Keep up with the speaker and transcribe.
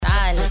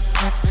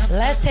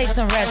Let's take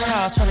some reg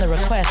calls from the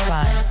request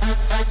line.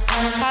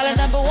 Caller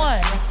number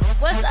 1.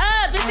 What's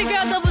up? It's your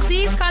girl Double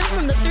D's calling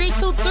from the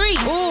 323.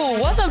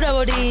 Ooh, what's up,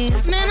 Double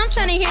D's? Man, I'm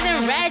trying to hear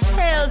them rag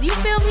tales. You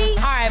feel me?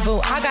 All right,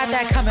 boo. I got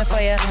that coming for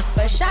you.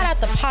 But shout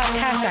out the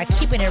podcast that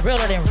keeping it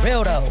realer than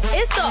real, though.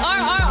 It's the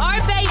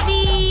RRR,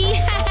 baby.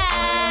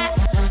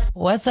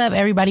 What's up,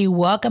 everybody?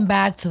 Welcome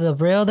back to The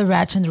Real, The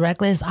Ratchet, and The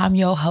Reckless. I'm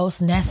your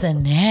host, Nessa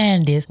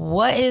Nandez.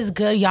 What is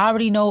good? Y'all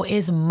already know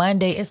it's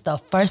Monday. It's the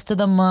first of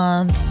the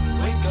month.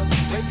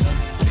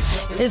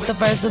 It's the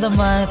first of the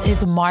month.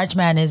 It's March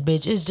Madness,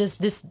 bitch. It's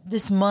just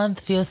this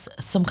month feels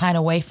some kind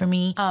of way for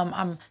me.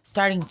 I'm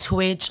starting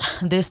Twitch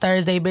this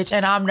Thursday, bitch,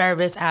 and I'm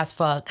nervous as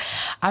fuck.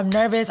 I'm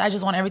nervous. I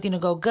just want everything to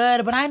go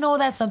good, but I know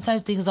that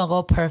sometimes things don't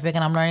go perfect,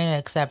 and I'm learning to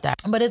accept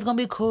that. But it's gonna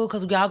be cool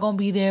because we all gonna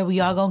be there. We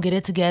all gonna get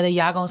it together.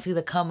 Y'all gonna see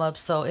the come up,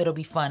 so it'll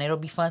be fun. It'll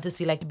be fun to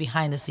see like the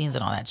behind the scenes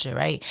and all that shit,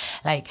 right?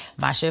 Like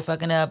my shit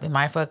fucking up and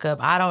my fuck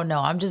up. I don't know.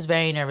 I'm just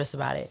very nervous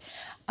about it.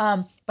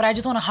 But I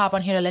just want to hop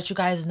on here to let you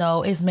guys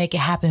know it's Make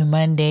It Happen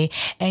Monday.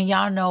 And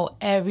y'all know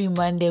every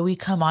Monday we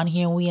come on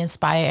here and we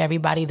inspire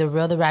everybody. The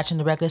Real, The Ratchet, and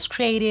The Reckless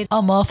created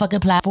a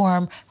motherfucking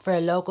platform for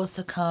locals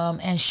to come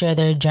and share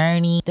their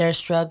journey, their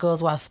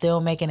struggles while still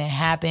making it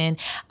happen.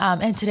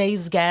 And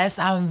today's guest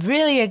I'm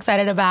really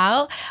excited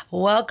about.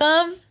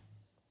 Welcome.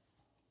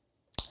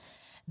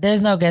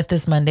 There's no guest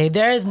this Monday.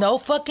 There is no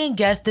fucking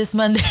guest this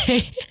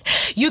Monday.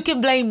 You can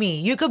blame me.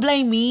 You could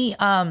blame me.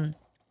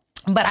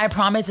 But I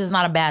promise it's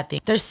not a bad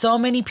thing. There's so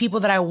many people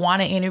that I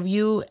want to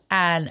interview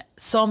and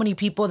so many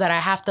people that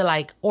I have to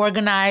like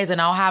organize, and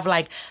I'll have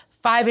like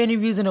 5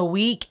 interviews in a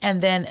week,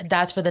 and then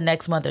that's for the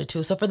next month or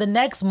 2. So for the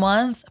next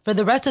month, for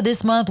the rest of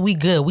this month, we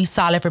good. We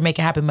solid for Make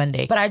It Happen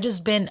Monday. But I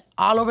just been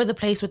all over the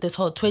place with this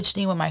whole Twitch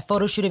thing with my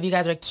photo shoot. If you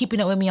guys are keeping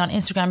it with me on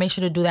Instagram, make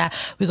sure to do that.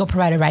 We're going to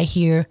provide it right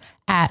here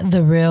at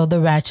The Real, The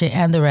Ratchet,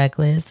 and The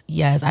Reckless.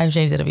 Yes, I've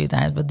changed it a few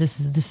times, but this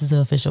is the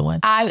official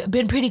one. I've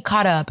been pretty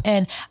caught up,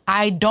 and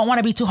I don't want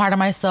to be too hard on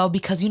myself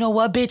because you know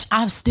what, bitch?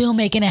 I'm still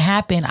making it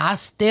happen. I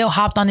still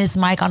hopped on this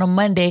mic on a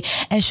Monday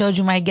and showed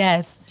you my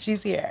guest.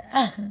 She's here.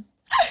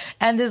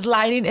 And this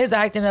lighting is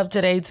acting up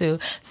today too.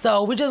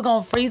 So we're just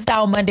going to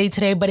freestyle Monday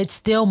today, but it's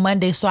still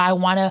Monday. So I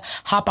want to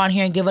hop on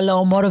here and give a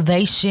little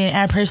motivation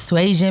and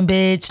persuasion,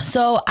 bitch.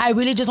 So I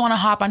really just want to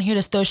hop on here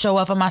to still show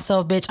up for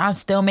myself, bitch. I'm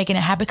still making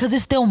it happen because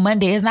it's still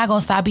Monday. It's not going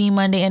to stop being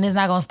Monday, and it's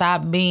not going to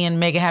stop being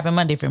Make It Happen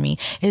Monday for me.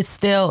 It's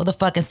still the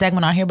fucking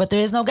segment on here, but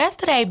there is no guest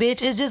today,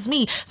 bitch. It's just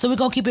me. So we're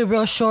going to keep it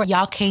real short.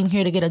 Y'all came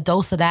here to get a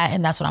dose of that,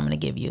 and that's what I'm going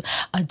to give you.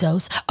 A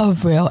dose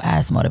of real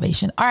ass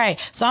motivation. All right.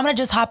 So I'm going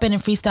to just hop in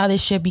and freestyle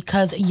this shit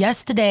because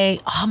yesterday,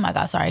 oh my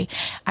God, sorry.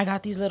 I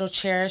got these little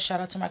chairs.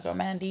 Shout out to my girl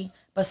Mandy.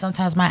 But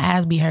sometimes my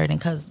ass be hurting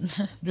because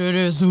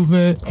it's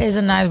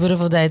a nice,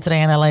 beautiful day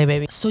today in LA,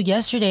 baby. So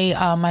yesterday,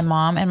 my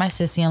mom and my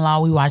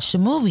sissy-in-law, we watched a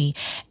movie.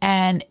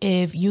 And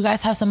if you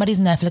guys have somebody's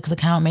Netflix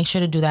account, make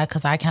sure to do that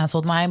because I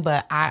canceled mine,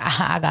 but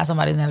I got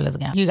somebody's Netflix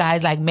account. You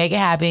guys like make it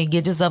happen.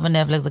 Get yourself a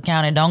Netflix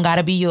account. It don't got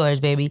to be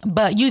yours, baby.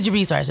 But use your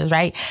resources,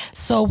 right?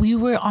 So we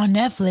were on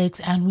Netflix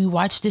and we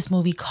watched this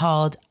movie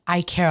called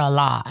I Care a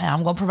Lot. And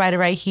I'm going to provide it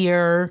right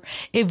here.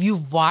 If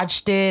you've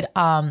watched it,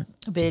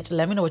 bitch,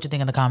 let me know what you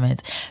think in the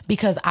comments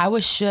because I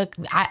was shook.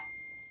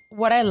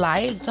 What I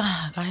liked,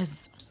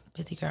 guys,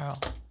 busy girl.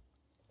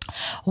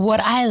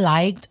 What I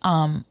liked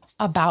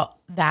about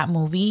that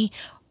movie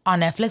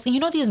on Netflix, and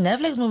you know these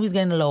Netflix movies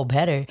getting a little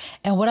better.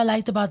 And what I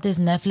liked about this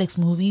Netflix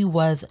movie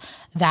was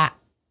that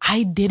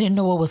I didn't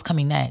know what was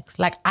coming next.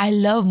 Like I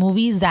love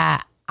movies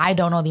that I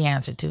don't know the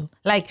answer to.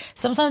 Like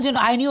sometimes, you know,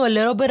 I knew a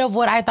little bit of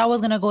what I thought was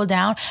going to go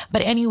down.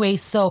 But anyway,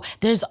 so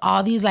there's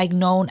all these like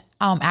known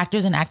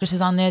actors and actresses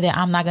on there that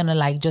I'm not going to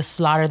like just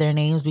slaughter their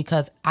names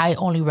because I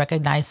only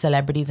recognize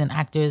celebrities and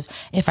actors.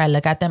 If I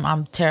look at them,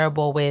 I'm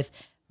terrible with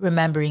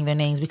remembering their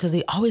names because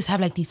they always have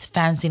like these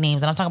fancy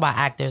names. And I'm talking about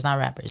actors, not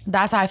rappers.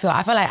 That's how I feel.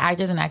 I feel like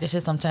actors and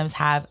actresses sometimes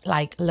have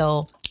like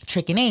little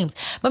tricky names.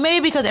 But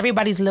maybe because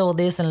everybody's little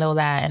this and little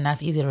that and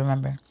that's easy to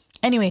remember.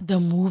 Anyway, the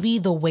movie,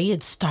 the way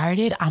it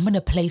started, I'm going to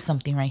play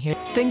something right here.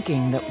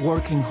 Thinking that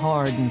working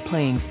hard and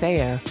playing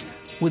fair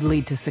would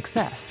lead to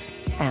success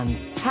and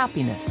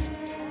happiness.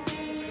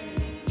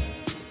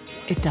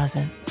 It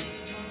doesn't.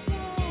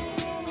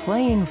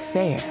 Playing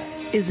fair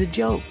is a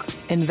joke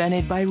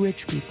invented by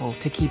rich people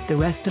to keep the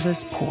rest of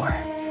us poor.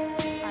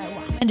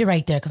 End it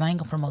right there because I ain't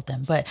gonna promote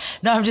them. But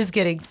no, I'm just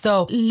kidding.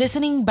 So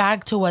listening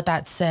back to what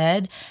that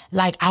said,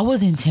 like I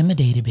was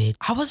intimidated, bitch.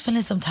 I was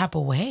feeling some type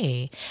of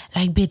way.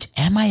 Like, bitch,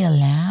 am I a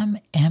lamb?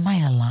 Am I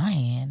a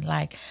lion?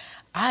 Like,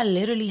 I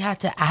literally had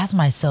to ask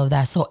myself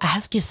that. So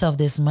ask yourself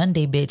this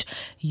Monday, bitch,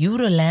 you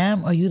the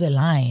lamb or you the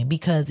lion?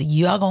 Because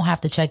y'all gonna have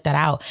to check that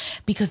out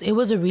because it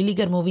was a really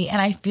good movie. And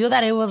I feel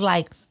that it was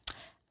like,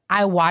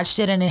 I watched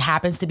it and it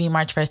happens to be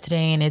March 1st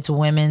today and it's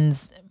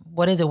Women's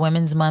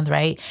Month,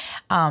 right?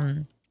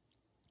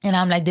 And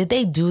I'm like, did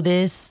they do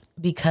this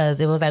because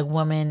it was like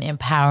women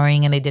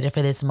empowering and they did it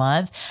for this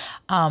month.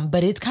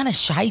 But it's kind of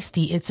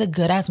shisty. It's a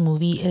good ass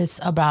movie. It's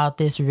about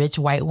this rich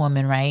white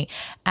woman, right?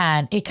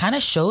 And it kind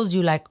of shows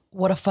you like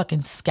what a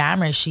fucking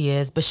scammer she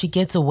is, but she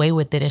gets away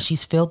with it and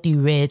she's filthy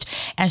rich.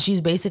 And she's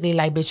basically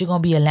like, bitch, you're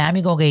gonna be a lamb,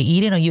 you're gonna get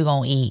eaten or you're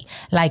gonna eat.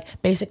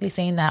 Like basically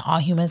saying that all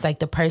humans, like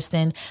the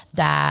person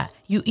that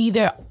you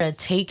either are a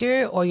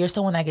taker or you're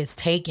someone that gets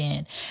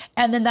taken.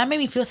 And then that made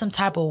me feel some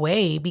type of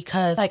way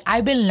because like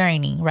I've been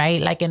learning, right?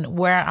 Like in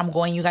where I'm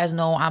going, you guys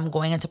know I'm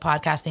going into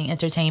podcasting,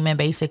 entertainment,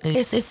 basically.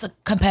 It's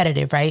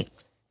competitive, right?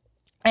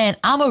 And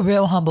I'm a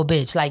real humble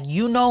bitch. Like,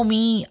 you know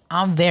me,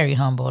 I'm very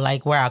humble.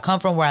 Like, where I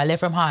come from, where I live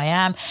from, how I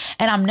am.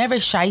 And I'm never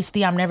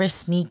shysty. I'm never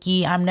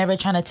sneaky. I'm never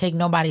trying to take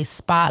nobody's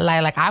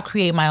spotlight. Like, I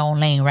create my own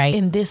lane, right?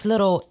 In this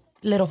little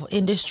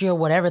industry or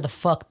whatever the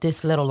fuck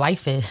this little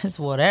life is,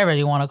 whatever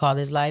you want to call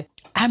this life,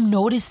 I'm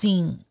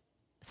noticing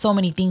so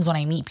many things when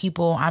I meet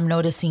people. I'm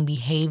noticing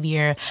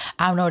behavior.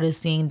 I'm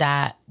noticing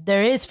that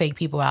there is fake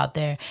people out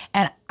there.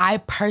 And I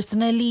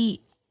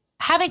personally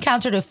have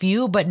encountered a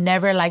few, but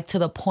never like to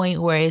the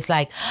point where it's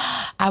like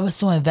I was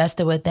so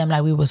invested with them,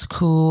 like we was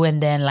cool,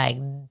 and then like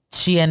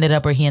she ended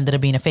up or he ended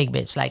up being a fake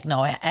bitch. Like,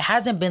 no, it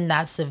hasn't been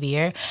that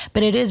severe,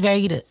 but it's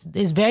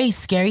very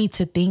scary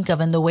to think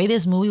of. And the way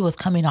this movie was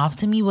coming off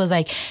to me was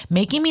like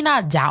making me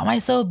not doubt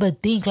myself,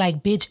 but think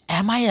like, bitch,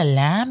 am I a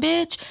lamb,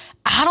 bitch?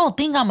 I don't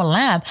think I'm a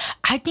lamb.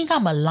 I think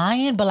I'm a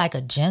lion, but like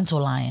a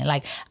gentle lion.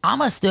 Like,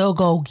 I'ma still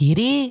go get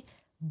it,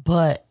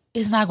 but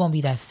it's not going to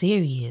be that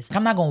serious.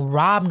 I'm not going to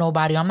rob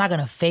nobody. I'm not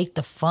going to fake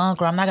the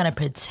funk, or I'm not going to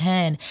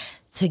pretend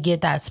to get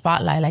that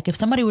spotlight. Like if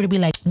somebody were to be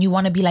like, you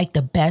want to be like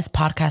the best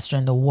podcaster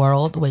in the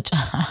world, which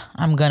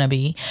I'm going to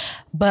be,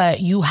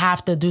 but you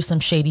have to do some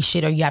shady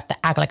shit, or you have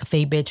to act like a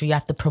fake bitch, or you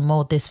have to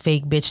promote this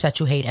fake bitch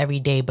that you hate every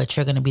day, but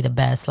you're going to be the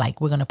best.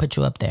 Like, we're going to put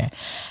you up there.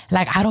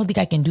 Like, I don't think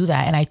I can do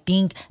that. And I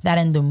think that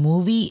in the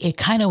movie, it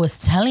kind of was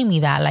telling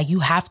me that like,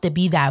 you have to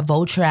be that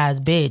vulture ass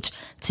bitch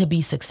to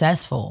be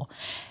successful.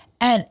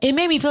 And it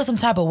made me feel some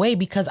type of way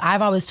because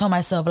I've always told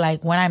myself,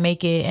 like, when I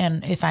make it,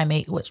 and if I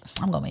make, which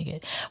I'm going to make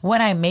it,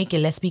 when I make it,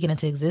 let's speak it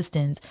into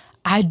existence,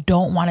 I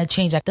don't want to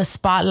change. Like, the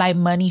spotlight,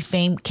 money,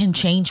 fame can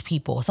change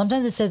people.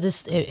 Sometimes it says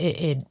this,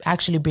 it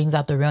actually brings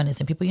out the realness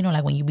in people. You know,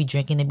 like when you be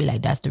drinking, they be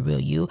like, that's the real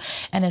you.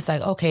 And it's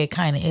like, okay, it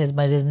kind of is,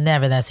 but it's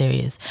never that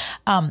serious.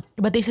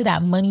 But they say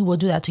that money will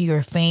do that to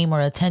your fame or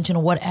attention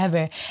or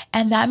whatever.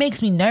 And that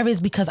makes me nervous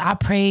because I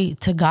pray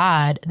to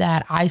God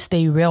that I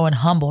stay real and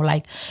humble.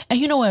 Like, and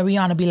you know when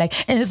Rihanna be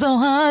like, it's so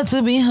hard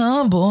to be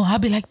humble. I'll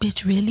be like,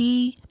 bitch,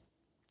 really?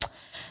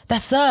 That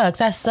sucks.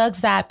 That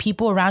sucks that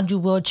people around you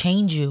will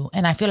change you.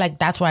 And I feel like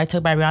that's what I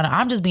took by Rihanna.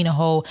 I'm just being a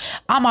whole,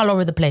 I'm all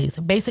over the place.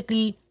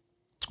 Basically,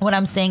 what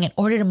I'm saying, in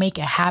order to make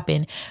it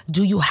happen,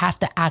 do you have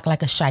to act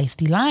like a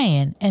shiesty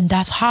lion? And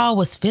that's how I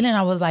was feeling.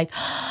 I was like,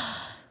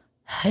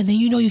 and then,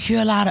 you know, you hear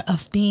a lot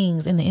of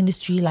things in the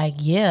industry, like,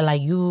 yeah,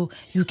 like you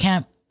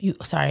can't,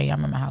 sorry,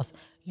 I'm in my house.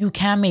 You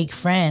can't make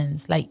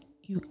friends. Like,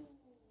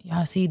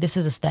 y'all see, this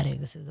is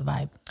aesthetic. This is the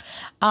vibe.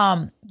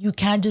 You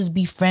can't just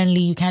be friendly.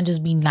 You can't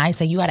just be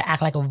nice. Like, you got to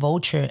act like a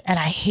vulture. And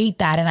I hate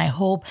that. And I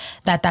hope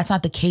that that's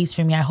not the case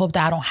for me. I hope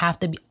that I don't have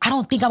to be, I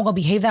don't think I'm going to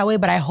behave that way,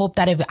 but I hope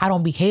that if I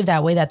don't behave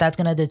that way, that's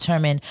going to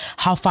determine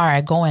how far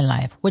I go in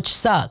life, which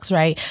sucks,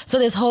 right? So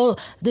this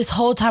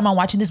whole time I'm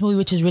watching this movie,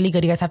 which is really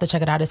good. You guys have to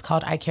check it out. It's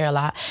called I Care a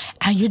Lot.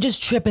 And you're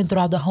just tripping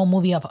throughout the whole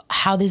movie of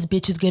how this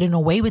bitch is getting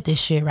away with this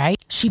shit, right?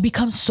 She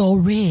becomes so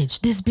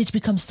rich. This bitch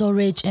becomes so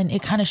rich. And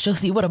it kind of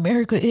shows you what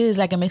America is.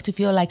 Like, it makes you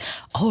feel like,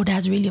 oh,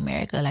 that's really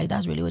America. Like,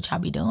 that's really what y'all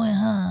be doing,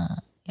 huh?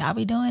 Y'all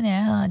be doing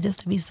that, huh? Just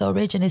to be so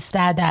rich. And it's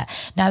sad that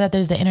now that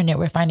there's the internet,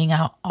 we're finding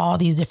out all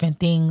these different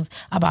things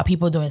about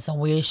people doing some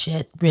weird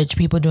shit, rich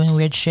people doing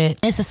weird shit.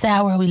 It's a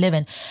sad world we live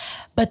in.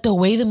 But the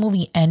way the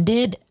movie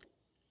ended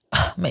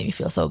made me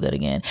feel so good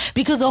again.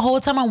 Because the whole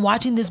time I'm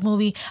watching this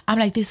movie, I'm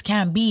like, this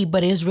can't be,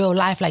 but it's real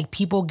life. Like,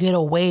 people get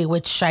away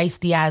with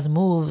shiesty ass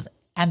moves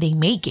and they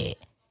make it.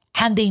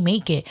 And they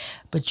make it.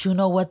 But you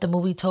know what the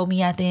movie told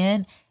me at the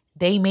end?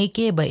 They make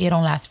it, but it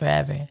don't last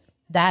forever.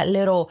 That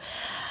little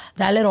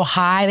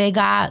high they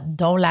got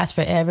don't last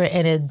forever,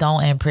 and it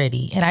don't end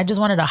pretty. And I just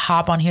wanted to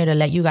hop on here to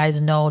let you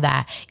guys know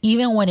that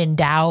even when in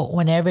doubt,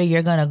 whenever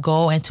you're going to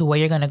go into where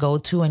you're going to go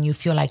to and you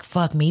feel like,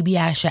 fuck, maybe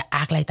I should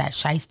act like that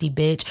shiesty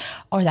bitch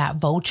or that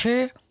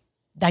vulture,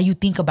 that you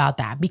think about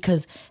that,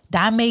 because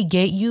that may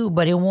get you,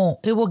 but it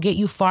will get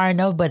you far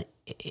enough, but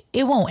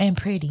it won't end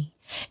pretty.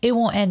 It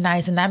won't end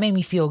nice. And that made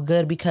me feel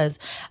good because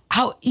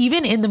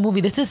even in the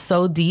movie, this is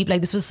so deep. Like,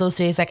 this was so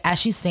serious. Like, as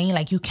she's saying,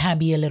 like, you can't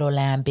be a little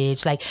lamb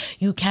bitch. Like,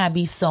 you can't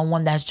be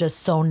someone that's just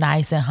so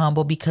nice and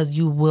humble because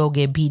you will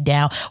get beat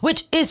down,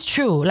 which is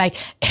true. Like,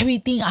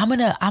 everything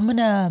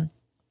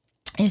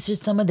it's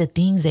just some of the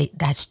things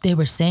that they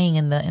were saying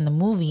in the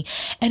movie.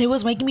 And it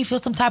was making me feel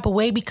some type of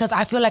way because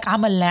I feel like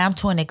I'm a lamb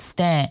to an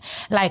extent.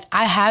 Like,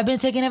 I have been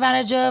taken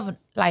advantage of,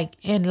 like,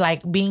 in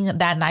like being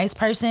that nice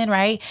person,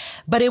 right?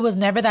 But it was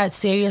never that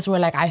serious where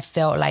like I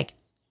felt like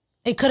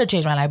it could have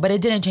changed my life, but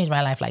it didn't change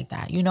my life like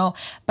that, you know?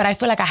 But I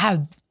feel like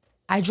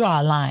I I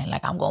draw a line.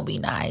 Like, I'm going to be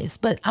nice,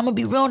 but I'm going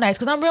to be real nice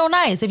because I'm real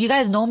nice. If you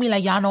guys know me,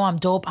 like, y'all know I'm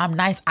dope. I'm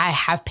nice. I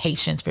have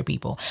patience for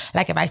people.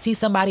 Like, if I see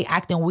somebody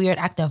acting weird,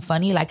 acting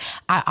funny, like,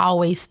 I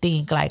always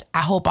think, like,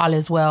 I hope all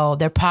is well.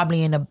 They're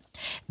probably in a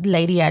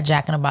lady at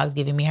Jack in the Box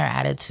giving me her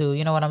attitude.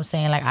 You know what I'm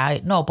saying? Like,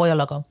 Pollo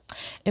Loco.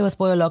 It was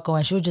Pollo Loco,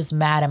 and she was just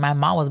mad, and my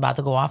mom was about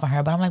to go off on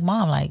her. But I'm like,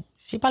 Mom, like,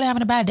 she probably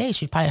having a bad day.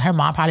 Her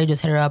mom probably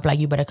just hit her up like,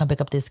 you better come pick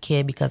up this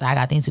kid because I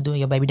got things to do and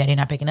your baby daddy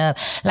not picking up.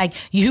 Like,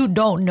 you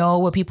don't know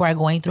what people are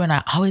going through. And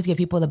I always give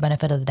people the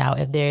benefit of the doubt.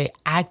 If they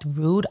act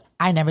rude,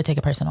 I never take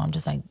it personal. I'm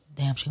just like,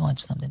 damn, she going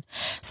through something.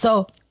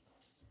 So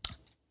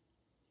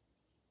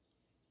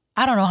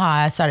I don't know how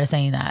I started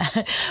saying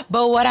that.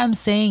 But what I'm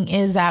saying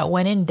is that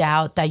when in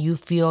doubt that you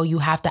feel you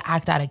have to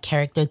act out of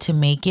character to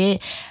make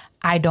it,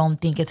 I don't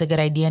think it's a good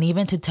idea. And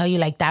even to tell you,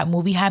 like, that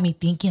movie had me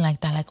thinking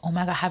like that, like, oh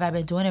my God, have I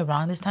been doing it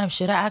wrong this time?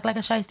 Should I act like a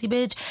shiesty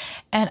bitch?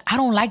 And I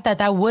don't like that.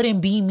 That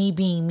wouldn't be me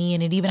being me.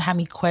 And it even had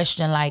me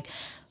question, like,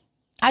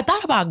 I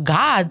thought about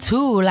God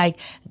too. Like,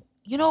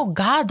 you know,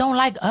 God don't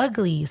like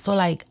ugly. So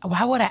like,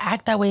 why would I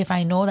act that way if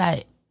I know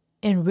that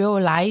in real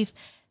life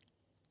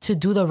to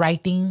do the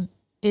right thing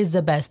is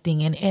the best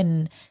thing?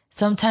 And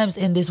sometimes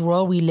in this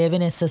world we live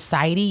in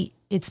society,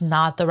 it's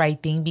not the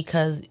right thing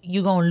because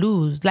you're going to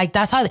lose. Like,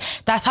 that's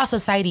how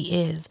society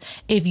is.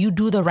 If you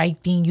do the right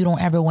thing, you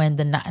don't ever win.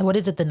 The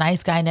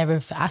nice guy never,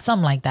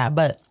 something like that.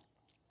 But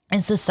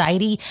in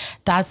society,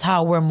 that's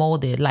how we're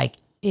molded. Like,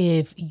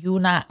 if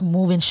you're not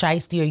moving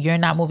shiesty or you're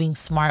not moving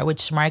smart, which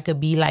smart could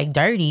be like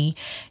dirty,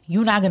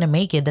 you're not going to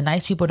make it. The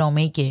nice people don't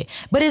make it.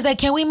 But it's like,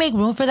 can we make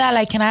room for that?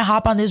 Like, can I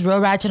hop on this Real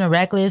Ratchet and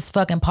Reckless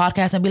fucking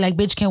podcast and be like,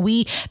 bitch, can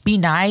we be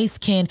nice?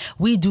 Can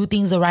we do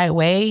things the right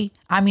way?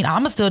 I mean, I'm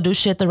gonna still do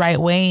shit the right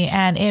way,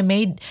 and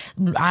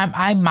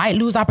I might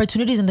lose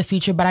opportunities in the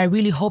future, but I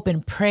really hope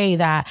and pray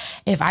that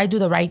if I do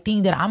the right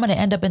thing, that I'm gonna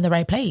end up in the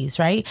right place,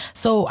 right?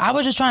 So I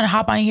was just trying to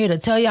hop on here to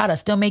tell y'all to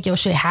still make your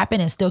shit happen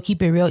and still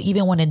keep it real,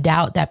 even when in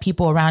doubt that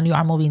people around you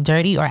are moving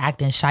dirty or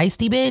acting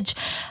shiesty, bitch.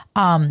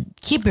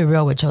 Keep it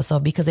real with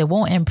yourself because it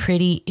won't end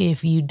pretty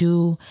if you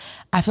do.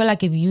 I feel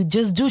like if you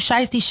just do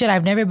shiesty shit,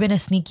 I've never been a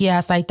sneaky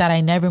ass like that.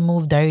 I never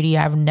moved dirty.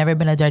 I've never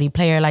been a dirty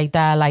player like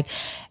that. Like,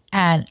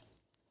 and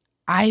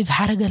I've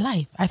had a good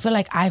life. I feel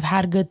like I've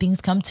had good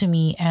things come to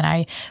me,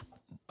 and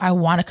I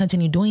want to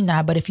continue doing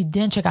that. But if you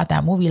didn't check out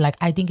that movie, like,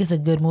 I think it's a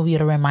good movie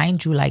to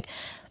remind you. Like,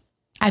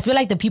 I feel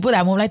like the people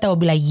that move like that will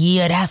be like,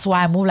 yeah, that's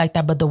why I move like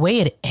that. But the way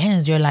it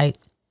ends, you're like,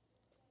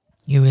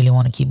 you really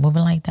want to keep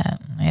moving like that?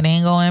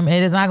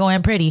 It is not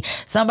going pretty.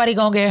 Somebody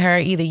gonna get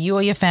hurt, either you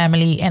or your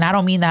family. And I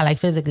don't mean that like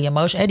physically,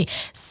 emotionally.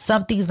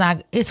 Something's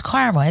not, it's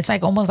karma. It's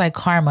like almost like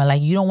karma.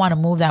 Like, you don't want to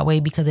move that way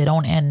because it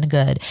don't end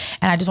good.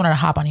 And I just wanted to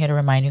hop on here to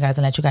remind you guys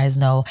and let you guys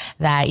know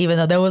that even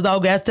though there was no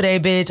guest today,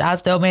 bitch, I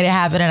still made it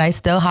happen. And I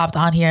still hopped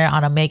on here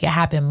on a Make It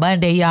Happen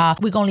Monday, y'all.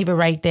 We're gonna leave it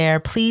right there.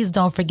 Please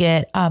don't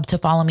forget to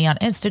follow me on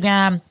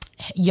Instagram.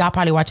 Y'all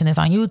probably watching this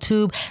on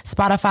YouTube,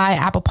 Spotify,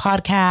 Apple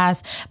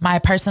Podcasts. My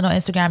personal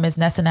Instagram is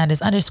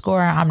NessaNandis_.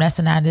 I'm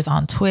NessaNandis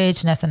on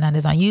Twitch,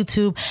 NessaNandis on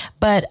YouTube.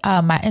 But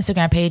my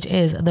Instagram page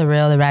is The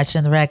Real, The Ratchet,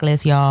 and The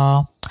Reckless,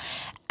 y'all.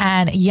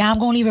 And yeah, I'm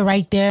going to leave it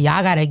right there.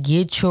 Y'all got to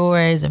get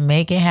yours,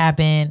 make it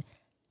happen.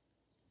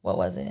 What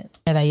was it?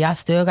 That y'all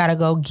still got to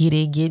go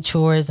get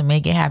yours and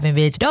make it happen,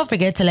 bitch. Don't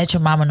forget to let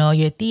your mama know,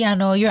 your tia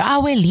know, your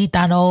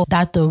abuelita know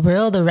that The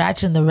Real, The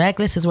Ratchet, and The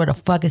Reckless is where the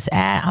fuck it's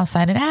at. I'm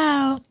signing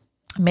out.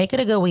 Make it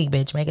a good week,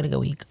 bitch. Make it a good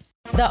week.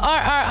 The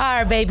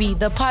RRR, baby.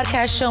 The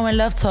podcast showing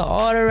love to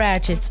all the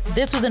ratchets.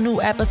 This was a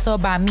new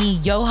episode by me,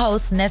 your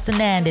host,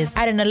 NessaNandis.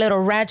 Adding a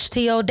little ratchet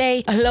to your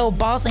day, a little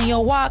boss in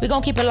your walk. We're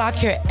going to keep it locked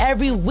here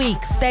every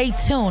week. Stay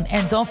tuned.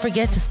 And don't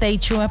forget to stay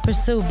true and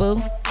pursue,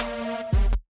 boo.